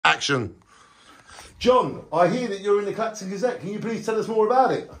action. John, I hear that you're in the Clacton Gazette. Can you please tell us more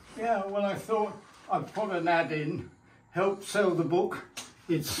about it? Yeah, well, I thought I'd put an ad in, help sell the book.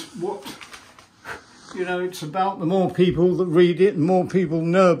 It's what, you know, it's about the more people that read it and more people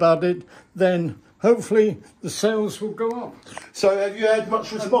know about it, then hopefully the sales will go up. So have you had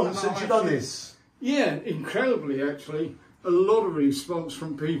much response since you've done this? Yeah, incredibly actually. A lot of response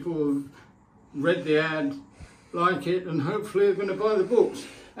from people who've read the ad, like it, and hopefully are going to buy the books.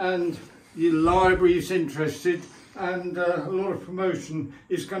 And the library is interested, and a lot of promotion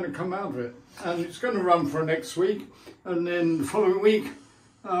is going to come out of it. And it's going to run for next week, and then the following week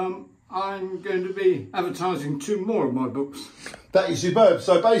I'm going to be advertising 2 more of my books. That is superb.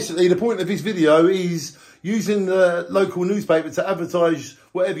 So basically the point of this video is using the local newspaper to advertise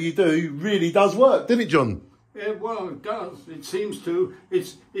whatever you do really does work, doesn't it, John? Yeah, well, it does. It seems to.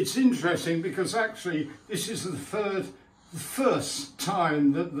 It's interesting because actually this is the first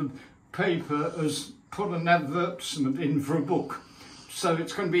time that the paper has put an advertisement in for a book. So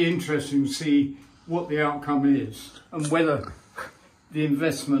it's going to be interesting to see what the outcome is and whether the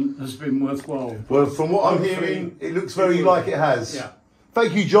investment has been worthwhile. Well, from what I'm hearing, it looks very like it has. Yeah.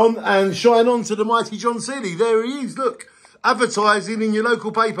 Thank you, John, and shine on to the mighty John Sealey. There he is. Look, advertising in your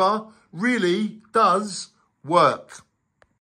local paper really does work.